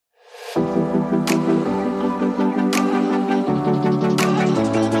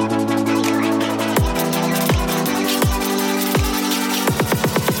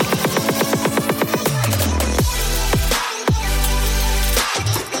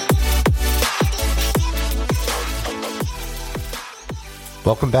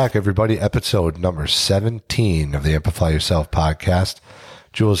Welcome back, everybody. Episode number 17 of the Amplify Yourself podcast.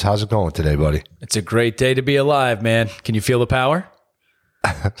 Jules, how's it going today, buddy? It's a great day to be alive, man. Can you feel the power?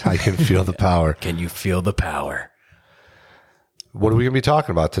 I can feel the power. Can you feel the power? What are we going to be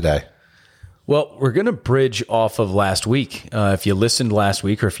talking about today? Well, we're going to bridge off of last week. If you listened last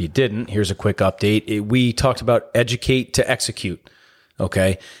week or if you didn't, here's a quick update. We talked about educate to execute.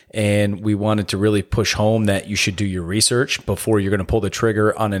 Okay. And we wanted to really push home that you should do your research before you're going to pull the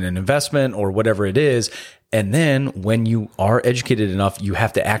trigger on an investment or whatever it is. And then when you are educated enough, you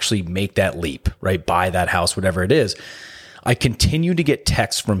have to actually make that leap, right? Buy that house, whatever it is. I continue to get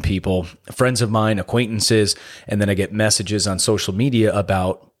texts from people, friends of mine, acquaintances, and then I get messages on social media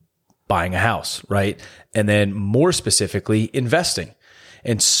about buying a house, right? And then more specifically, investing.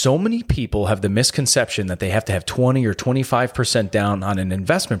 And so many people have the misconception that they have to have 20 or 25% down on an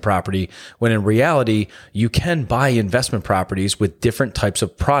investment property, when in reality, you can buy investment properties with different types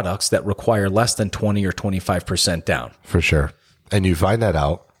of products that require less than 20 or 25% down. For sure. And you find that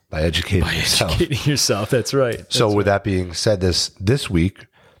out by educating yourself. Educating yourself, that's right. So with that being said, this week,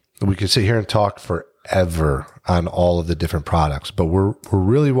 we could sit here and talk forever on all of the different products, but we're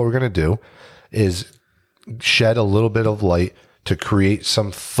really, what we're going to do is shed a little bit of light to create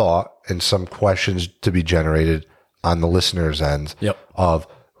some thought and some questions to be generated on the listener's end of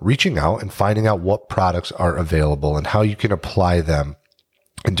reaching out and finding out what products are available and how you can apply them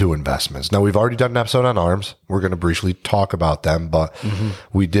into investments. Now, we've already done an episode on ARMs. We're going to briefly talk about them, but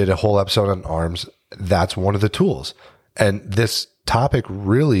we did a whole episode on ARMs. That's one of the tools. And this topic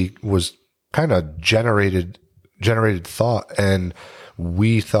really was kind of generated thought, and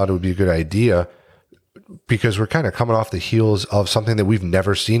we thought it would be a good idea because we're kind of coming off the heels of something that we've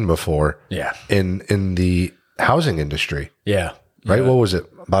never seen before in the housing industry. Yeah. Right? Yeah. What was it?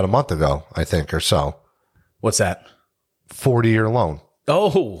 About a month ago, I think, or so. What's that? 40-year loan.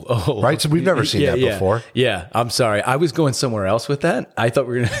 Oh. Right? So we've never seen that before. Yeah. I'm sorry. I was going somewhere else with that. I thought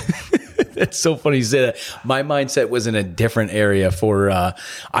we were going to... That's so funny you say that. My mindset was in a different area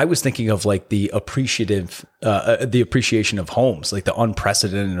I was thinking of like the appreciation of homes, like the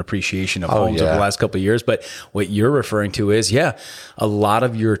unprecedented appreciation of homes over the last couple of years. But what you're referring to is, a lot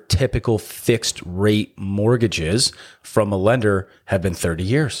of your typical fixed rate mortgages from a lender have been 30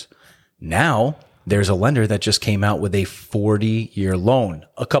 years. Now there's a lender that just came out with a 40-year loan.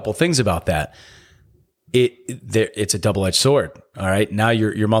 A couple things about that. It's a double-edged sword. All right. Now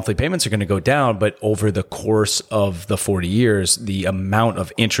your monthly payments are going to go down, but over the course of the 40 years, the amount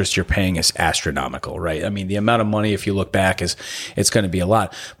of interest you're paying is astronomical, right? I mean, the amount of money, if you look back, it's going to be a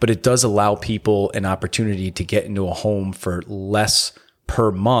lot, but it does allow people an opportunity to get into a home for less per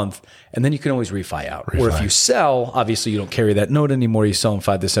month. And then you can always refi out. Or if you sell, obviously you don't carry that note anymore. You sell in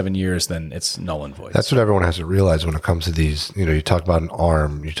 5 to 7 years, then it's null and void. That's what everyone has to realize when it comes to these. You talk about an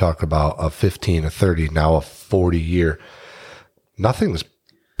ARM, you talk about a 15, a 30, now a 40-year. Nothing's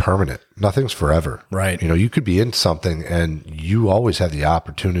permanent. Nothing's forever. Right. You could be in something and you always have the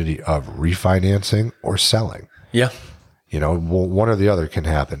opportunity of refinancing or selling. Yeah. One or the other can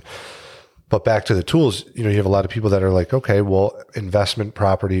happen. But back to the tools, you have a lot of people that are like, okay, well, investment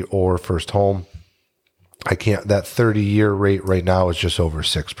property or first home, I can't, that 30-year rate right now is just over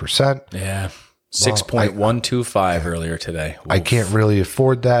 6%. Yeah. 6.125 earlier today. Oof. I can't really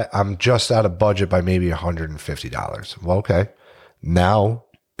afford that. I'm just out of budget by maybe $150. Well, okay. Now,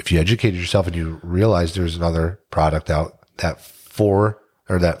 if you educated yourself and you realize there's another product out, that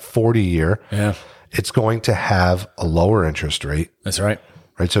 40-year, it's going to have a lower interest rate. That's right.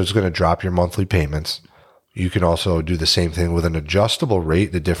 Right. So it's going to drop your monthly payments. You can also do the same thing with an adjustable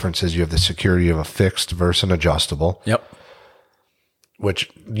rate. The difference is you have the security of a fixed versus an adjustable. Yep.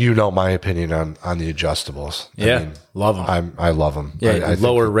 Which, my opinion on the adjustables. Love them. I love them. Yeah,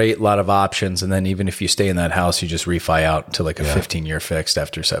 lower rate, a lot of options. And then even if you stay in that house, you just refi out to like a 15-year fixed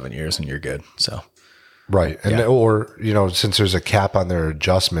after 7 years and you're good. So. Right. And or, since there's a cap on their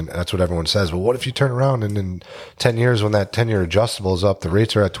adjustment, that's what everyone says. Well, what if you turn around and in 10 years when that 10-year adjustable is up, the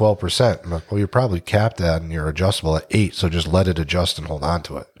rates are at 12%? I'm like, well, you're probably capped at and your adjustable at 8%. So just let it adjust and hold on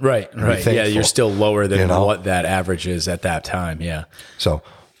to it. Right. Yeah. You're still lower than what that average is at that time. Yeah. So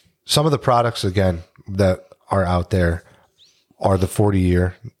some of the products, again, that are out there are the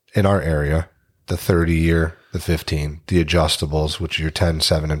 40-year in our area, the 30-year, the 15, the adjustables, which are your 10,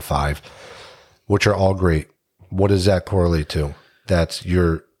 7, and 5. Which are all great. What does that correlate to?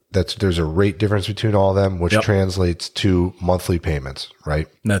 There's a rate difference between all of them, which translates to monthly payments, right?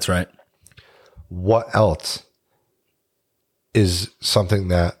 That's right. What else is something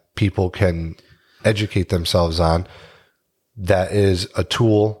that people can educate themselves on that is a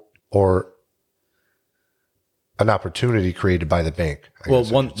tool or an opportunity created by the bank. Well,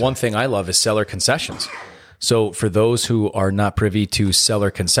 one thing I love is seller concessions. So for those who are not privy to seller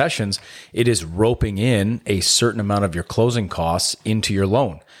concessions, it is roping in a certain amount of your closing costs into your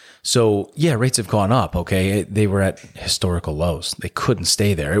loan. So yeah, rates have gone up. Okay. They were at historical lows. They couldn't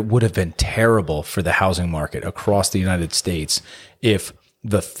stay there. It would have been terrible for the housing market across the United States if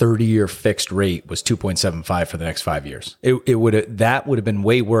the 30-year fixed rate was 2.75 for the next 5 years. That would have been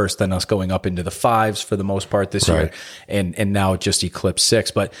way worse than us going up into the fives for the most part this year. And now it just eclipsed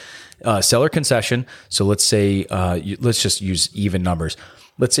 6. But seller concession. So let's say, let's just use even numbers.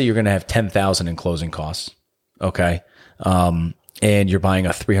 Let's say you're going to have $10,000 in closing costs. Okay. And you're buying a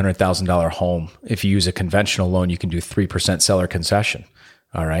 $300,000 home. If you use a conventional loan, you can do 3% seller concession.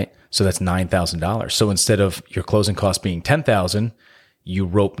 All right. So that's $9,000. So instead of your closing cost being $10,000, you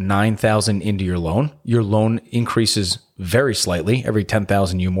rope $9,000 into your loan. Your loan increases very slightly. Every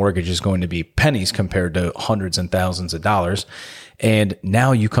 $10,000 you mortgage is going to be pennies compared to hundreds and thousands of dollars. And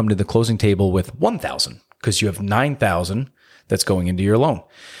now you come to the closing table with $1,000 because you have $9,000 that's going into your loan.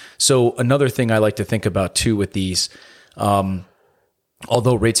 So another thing I like to think about too with these,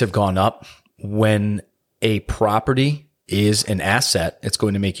 although rates have gone up, when a property is an asset, it's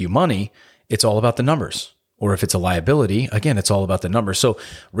going to make you money. It's all about the numbers. Or if it's a liability, again, it's all about the numbers. So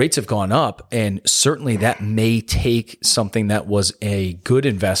rates have gone up, and certainly that may take something that was a good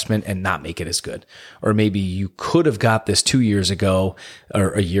investment and not make it as good. Or maybe you could have got this 2 years ago or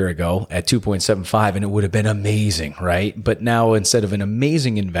a year ago at 2.75 and it would have been amazing, right? But now instead of an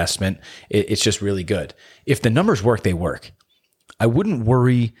amazing investment, it's just really good. If the numbers work, they work. I wouldn't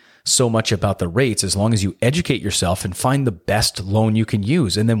worry so much about the rates as long as you educate yourself and find the best loan you can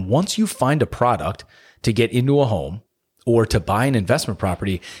use. And then once you find a product to get into a home or to buy an investment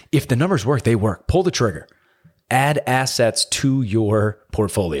property, if the numbers work, they work. Pull the trigger. Add assets to your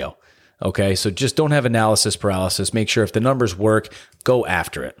portfolio. Okay, so just don't have analysis paralysis. Make sure if the numbers work, go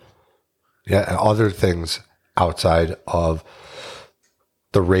after it. Yeah, and other things outside of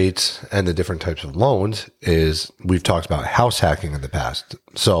the rates and the different types of loans is we've talked about house hacking in the past.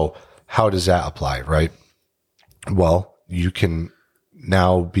 So how does that apply, right? Well, you can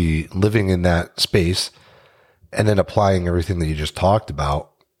now be living in that space and then applying everything that you just talked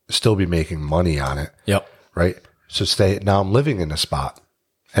about, still be making money on it. Yep. Right. So now I'm living in a spot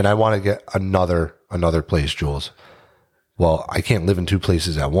and I want to get another place, Jules. Well, I can't live in two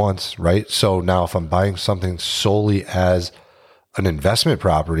places at once. Right. So now if I'm buying something solely as an investment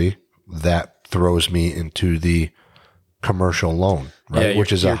property, that throws me into the commercial loan, right? Yeah,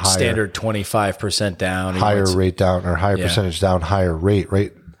 which is a higher standard 25% down, higher rate down or higher percentage down, higher rate,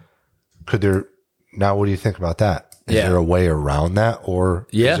 right? Now what do you think about that? Is there a way around that, or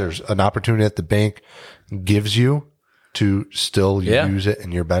is there an opportunity that the bank gives you to still use it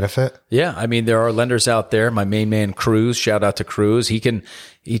in your benefit? Yeah. I mean, there are lenders out there. My main man, Cruz, shout out to Cruz. He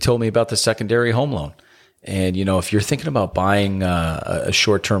told me about the secondary home loan. And, if you're thinking about buying a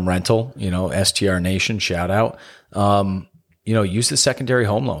short-term rental, STR Nation, shout out, use the secondary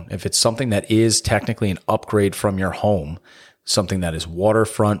home loan. If it's something that is technically an upgrade from your home, something that is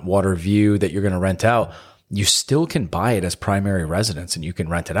waterfront, water view that you're going to rent out, you still can buy it as primary residence and you can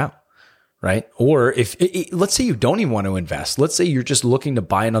rent it out, right? Or let's say you don't even want to invest. Let's say you're just looking to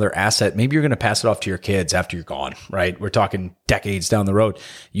buy another asset. Maybe you're going to pass it off to your kids after you're gone, right? We're talking decades down the road.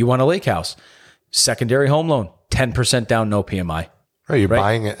 You want a lake house. Secondary home loan, 10% down, no PMI. Right, you're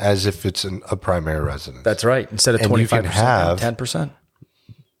buying it as if it's a primary residence. That's right. Instead of 25%, down, 10%.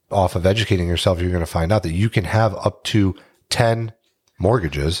 Off of educating yourself, you're going to find out that you can have up to 10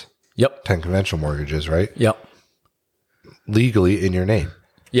 mortgages. Yep. 10 conventional mortgages, right? Yep. Legally in your name.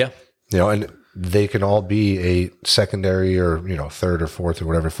 Yeah. And they can all be a secondary or, third or fourth or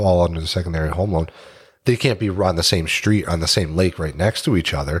whatever fall under the secondary home loan. They can't be on the same street, on the same lake right next to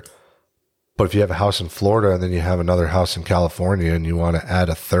each other. But if you have a house in Florida and then you have another house in California and you want to add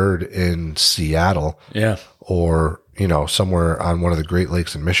a third in Seattle, or, somewhere on one of the Great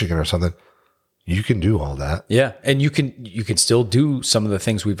Lakes in Michigan or something, you can do all that. Yeah. And you can still do some of the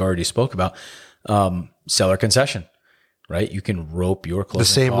things we've already spoke about. Seller concession, right? You can rope your closing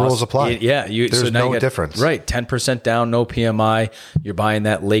costs. The same rules apply. There's no difference. Right. 10% down, no PMI. You're buying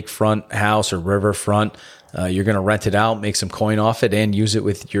that lakefront house or riverfront. You're going to rent it out, make some coin off it, and use it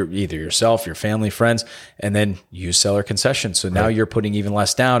with either yourself, your family, friends, and then use seller concession. So now you're putting even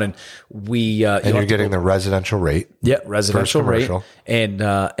less down, and you're getting the residential rate. Yeah, residential rate,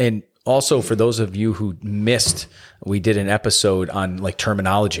 and also for those of you who missed, we did an episode on like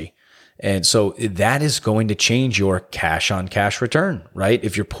terminology. And so that is going to change your cash on cash return, right?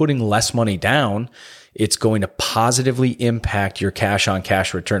 If you're putting less money down, it's going to positively impact your cash on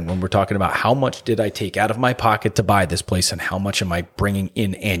cash return when we're talking about how much did I take out of my pocket to buy this place and how much am I bringing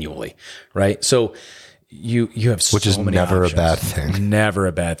in annually, right? So you have so Which is many never options. a bad thing. Never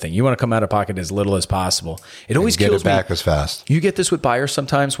a bad thing. You want to come out of pocket as little as possible. It always Get kills it back me. as fast. You get this with buyers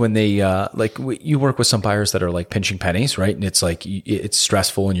sometimes when they you work with some buyers that are like pinching pennies, right? And it's like it's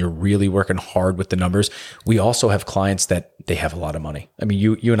stressful and you're really working hard with the numbers. We also have clients that they have a lot of money. I mean,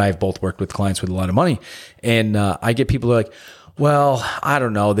 you and I have both worked with clients with a lot of money, and I get people who are like, well, I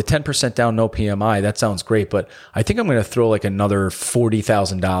don't know, the 10% down, no PMI, that sounds great, but I think I'm going to throw like another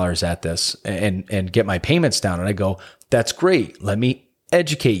 $40,000 at this and get my payments down. And I go, that's great. Let me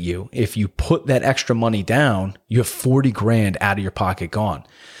educate you. If you put that extra money down, you have 40 grand out of your pocket gone.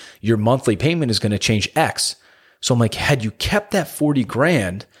 Your monthly payment is going to change X. So I'm like, had you kept that 40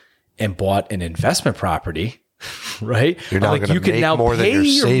 grand and bought an investment property, right? You're not like going to make more than you're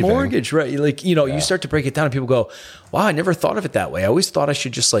your saving. mortgage, right? Like, you start to break it down and people go, wow, I never thought of it that way. I always thought I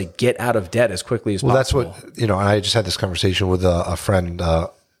should just like get out of debt as quickly as possible. That's what, I just had this conversation with a friend,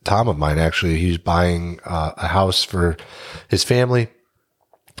 Tom of mine, actually. He's buying a house for his family.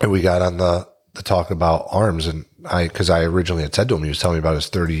 And we got on the talk about ARMs. And because I originally had said to him, he was telling me about his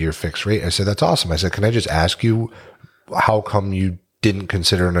 30-year fixed rate. I said, that's awesome. I said, can I just ask you, how come you didn't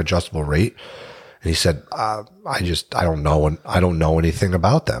consider an adjustable rate? And he said, I don't know. And I don't know anything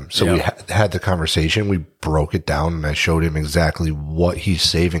about them. So we had the conversation. We broke it down and I showed him exactly what he's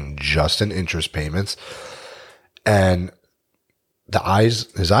saving just in interest payments. And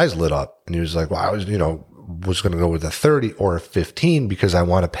his eyes lit up and he was like, well, I was going to go with a 30 or a 15 because I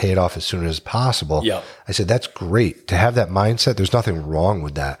want to pay it off as soon as possible. Yep. I said, that's great to have that mindset. There's nothing wrong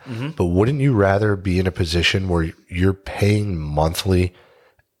with that. Mm-hmm. But wouldn't you rather be in a position where you're paying monthly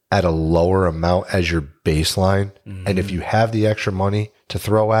at a lower amount as your baseline? Mm-hmm. And if you have the extra money to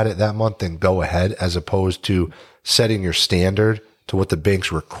throw at it that month, then go ahead, as opposed to setting your standard to what the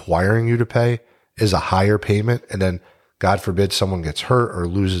bank's requiring you to pay is a higher payment. And then God forbid someone gets hurt or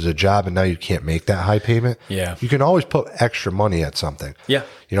loses a job and now you can't make that high payment. Yeah. You can always put extra money at something. Yeah.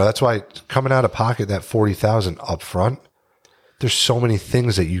 That's why coming out of pocket, that 40,000 up front, there's so many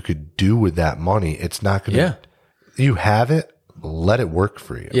things that you could do with that money. It's not going to, you have it. Let it work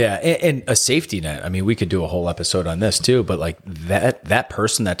for you. Yeah. And a safety net. I mean, we could do a whole episode on this too, but like that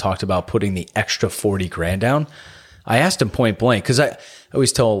person that talked about putting the extra 40 grand down, I asked him point blank, because I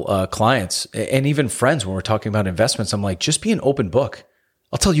always tell clients and even friends when we're talking about investments, I'm like, just be an open book.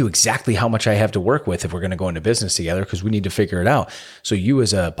 I'll tell you exactly how much I have to work with if we're going to go into business together, because we need to figure it out. So you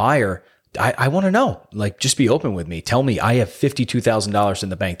as a buyer, I want to know, like, just be open with me. Tell me I have $52,000 in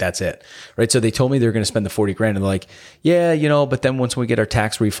the bank. That's it. Right. So they told me they're going to spend the 40 grand and they're like, yeah, but then once we get our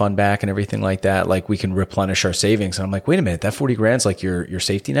tax refund back and everything like that, like we can replenish our savings. And I'm like, wait a minute, that 40 grand's like your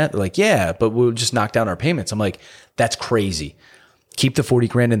safety net. They're like, yeah, but we'll just knock down our payments. I'm like, that's crazy. Keep the 40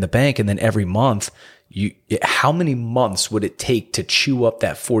 grand in the bank. And then every month how many months would it take to chew up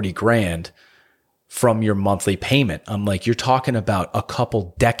that 40 grand from your monthly payment? I'm like, you're talking about a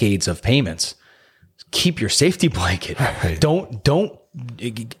couple decades of payments. Keep your safety blanket. Right. Don't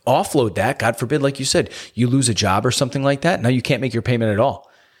offload that. God forbid, like you said, you lose a job or something like that. Now you can't make your payment at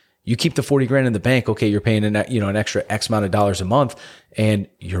all. You keep the 40 grand in the bank. Okay. You're paying an extra X amount of dollars a month and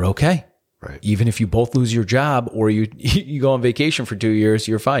you're okay. Right. Even if you both lose your job or you go on vacation for 2 years,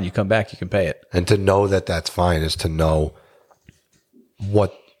 you're fine. You come back, you can pay it. And to know that that's fine is to know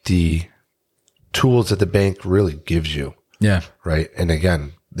what the tools that the bank really gives you. Yeah. Right. And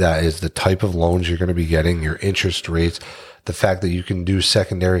again, that is the type of loans you're going to be getting, your interest rates, the fact that you can do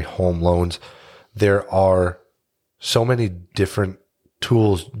secondary home loans. There are so many different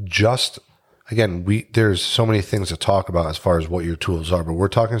tools. There's so many things to talk about as far as what your tools are, but we're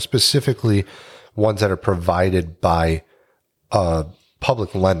talking specifically ones that are provided by a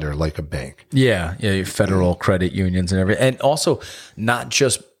public lender like a bank. Yeah. Yeah. Your federal credit unions and everything. And also not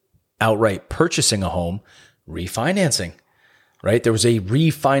just outright purchasing a home, refinancing, right? There was a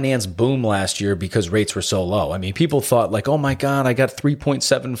refinance boom last year because rates were so low. I mean, people thought like, oh my God, I got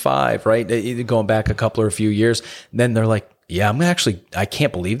 3.75, right? Going back a few years. Then they're like, yeah, I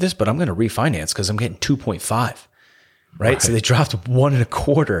can't believe this, but I'm going to refinance because I'm getting 2.5. Right. So they dropped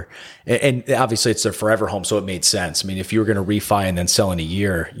 1.25, and obviously it's their forever home. So it made sense. I mean, if you were going to refi and then sell in a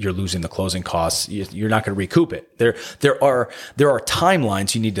year, you're losing the closing costs. You're not going to recoup it. There are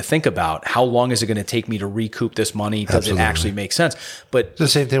timelines you need to think about. How long is it going to take me to recoup this money? Does it actually make sense? But it's the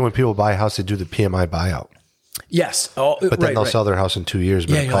same thing when people buy a house, they do the PMI buyout. Yes. But then they'll sell their house in 2 years,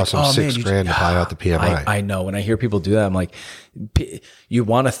 but it costs them $6,000 to buy out the PMI. I know. When I hear people do that, I'm like, you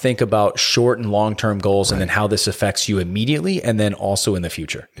want to think about short and long-term goals and then how this affects you immediately and then also in the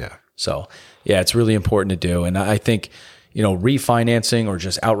future. Yeah. So Yeah, it's really important to do. And I think, refinancing or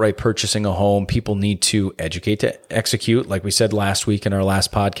just outright purchasing a home, people need to educate to execute, like we said last week in our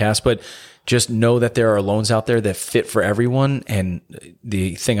last podcast, but just know that there are loans out there that fit for everyone. And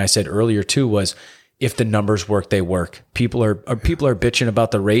the thing I said earlier too was, if the numbers work, they work. People are bitching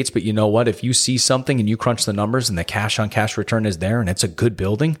about the rates, but you know what? If you see something and you crunch the numbers and the cash on cash return is there and it's a good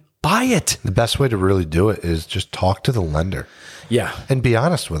building, buy it. The best way to really do it is just talk to the lender. Yeah. And be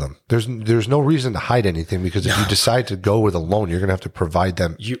honest with them. There's no reason to hide anything, because if you decide to go with a loan, you're going to have to provide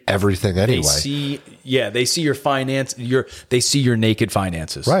them everything anyway. They see your finance, they see your naked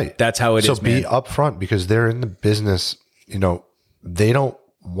finances. Right. That's how it is. So be upfront, because they're in the business, they don't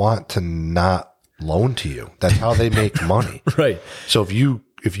want to not loan to you. That's how they make money. Right. So if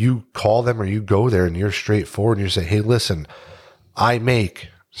you call them or you go there and you're straightforward and you say, hey, listen, I make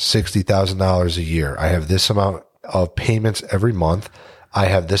 $60,000 a year. I have this amount of payments every month. I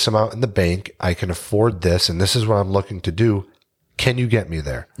have this amount in the bank. I can afford this, and this is what I'm looking to do. Can you get me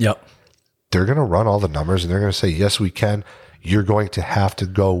there? Yep. They're going to run all the numbers and they're going to say, yes, we can. You're going to have to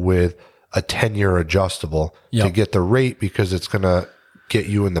go with a 10-year adjustable to get the rate, because it's going to get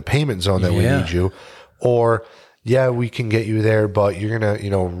you in the payment zone that we need you. Or, yeah, we can get you there, but you're going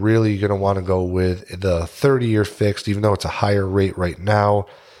to, really going to want to go with the 30-year fixed, even though it's a higher rate right now.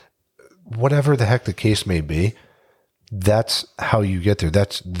 Whatever the heck the case may be, that's how you get there.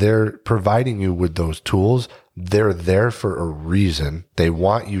 They're providing you with those tools. They're there for a reason. They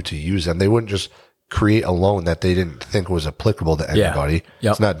want you to use them. They wouldn't just create a loan that they didn't think was applicable to anybody.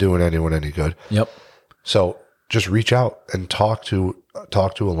 Yep. It's not doing anyone any good. Yep. So just reach out and talk to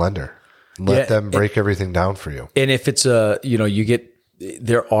a lender. Let them break everything down for you. And if it's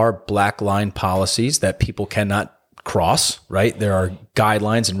there are black line policies that people cannot cross, right? There are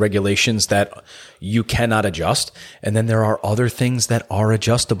guidelines and regulations that you cannot adjust. And then there are other things that are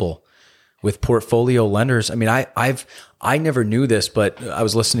adjustable with portfolio lenders. I mean, I never knew this, but I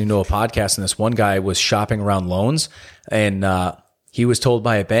was listening to a podcast and this one guy was shopping around loans, and he was told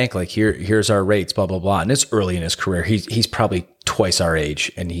by a bank, like, here's our rates, blah, blah, blah. And it's early in his career. He's probably twice our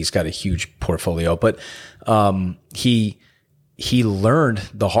age and he's got a huge portfolio, but he learned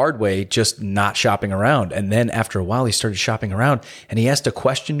the hard way, just not shopping around. And then after a while, he started shopping around and he asked a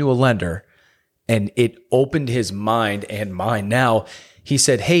question to a lender and it opened his mind and mine. Now he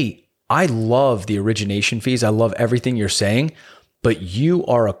said, hey, I love the origination fees. I love everything you're saying, but you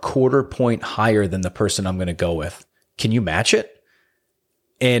are a 1/4 point higher than the person I'm going to go with. Can you match it?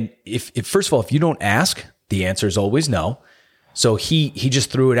 And if first of all, if you don't ask, the answer is always no. So he just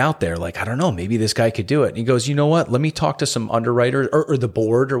threw it out there. Like, I don't know, maybe this guy could do it. And he goes, you know what? Let me talk to some underwriters or the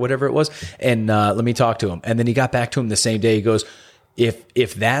board or whatever it was. And let me talk to him. And then he got back to him the same day. He goes,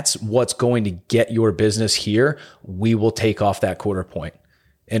 if that's what's going to get your business here, we will take off that 1/4 point.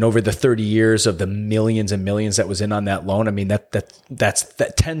 And over the 30 years of the millions and millions that was in on that loan, I mean, that's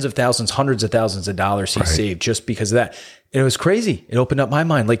tens of thousands, hundreds of thousands of dollars he saved just because of that. And it was crazy. It opened up my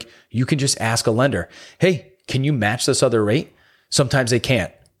mind. Like, you can just ask a lender, hey, can you match this other rate? Sometimes they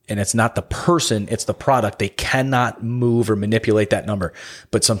can't. And it's not the person, it's the product. They cannot move or manipulate that number,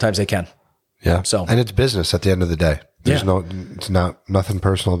 but sometimes they can. Yeah. So, and it's business at the end of the day. It's nothing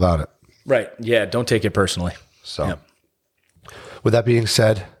personal about it. Right. Yeah. Don't take it personally. So with that being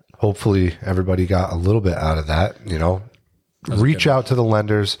said, hopefully everybody got a little bit out of that, reach out to the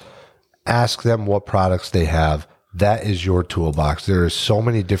lenders, ask them what products they have. That is your toolbox. There are so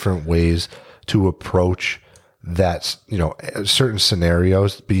many different ways to approach that, certain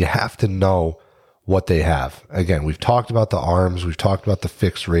scenarios, but you have to know what they have. Again, we've talked about the ARMs, we've talked about the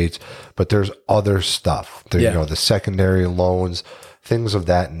fixed rates, but there's other stuff. There, the secondary loans, things of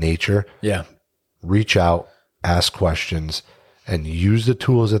that nature. Yeah. Reach out, ask questions, and use the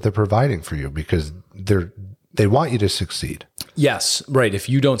tools that they're providing for you, because they want you to succeed. Yes, right. If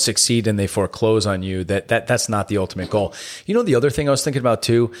you don't succeed and they foreclose on you, that's not the ultimate goal. The other thing I was thinking about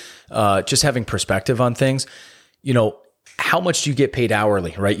too, just having perspective on things, how much do you get paid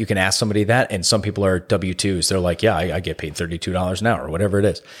hourly, right? You can ask somebody that, and some people are W-2s. They're like, yeah, I get paid $32 an hour, or whatever it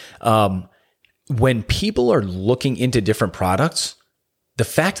is. When people are looking into different products, the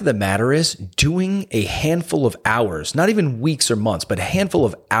fact of the matter is, doing a handful of hours, not even weeks or months, but a handful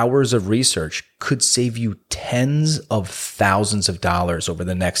of hours of research could save you tens of thousands of dollars over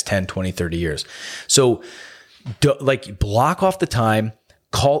the next 10, 20, 30 years. So block off the time,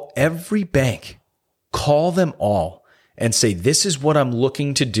 call every bank, call them all and say, this is what I'm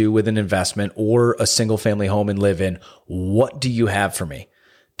looking to do with an investment or a single family home and live in. What do you have for me?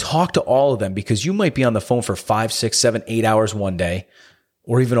 Talk to all of them, because you might be on the phone for 5, 6, 7, 8 hours one day,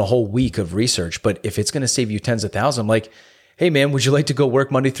 or even a whole week of research. But if it's going to save you tens of thousands, hey man, would you like to go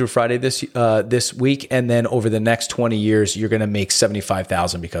work Monday through Friday this week, and then over the next 20 years you're going to make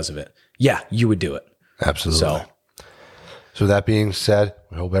 $75,000 because of it? Yeah, you would do it. Absolutely. So that being said,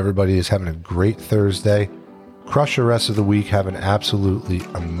 I hope everybody is having a great Thursday. Crush the rest of the week. Have an absolutely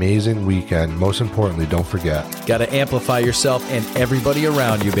amazing weekend. Most importantly, don't forget, got to amplify yourself and everybody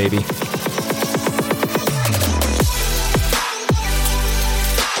around you, baby.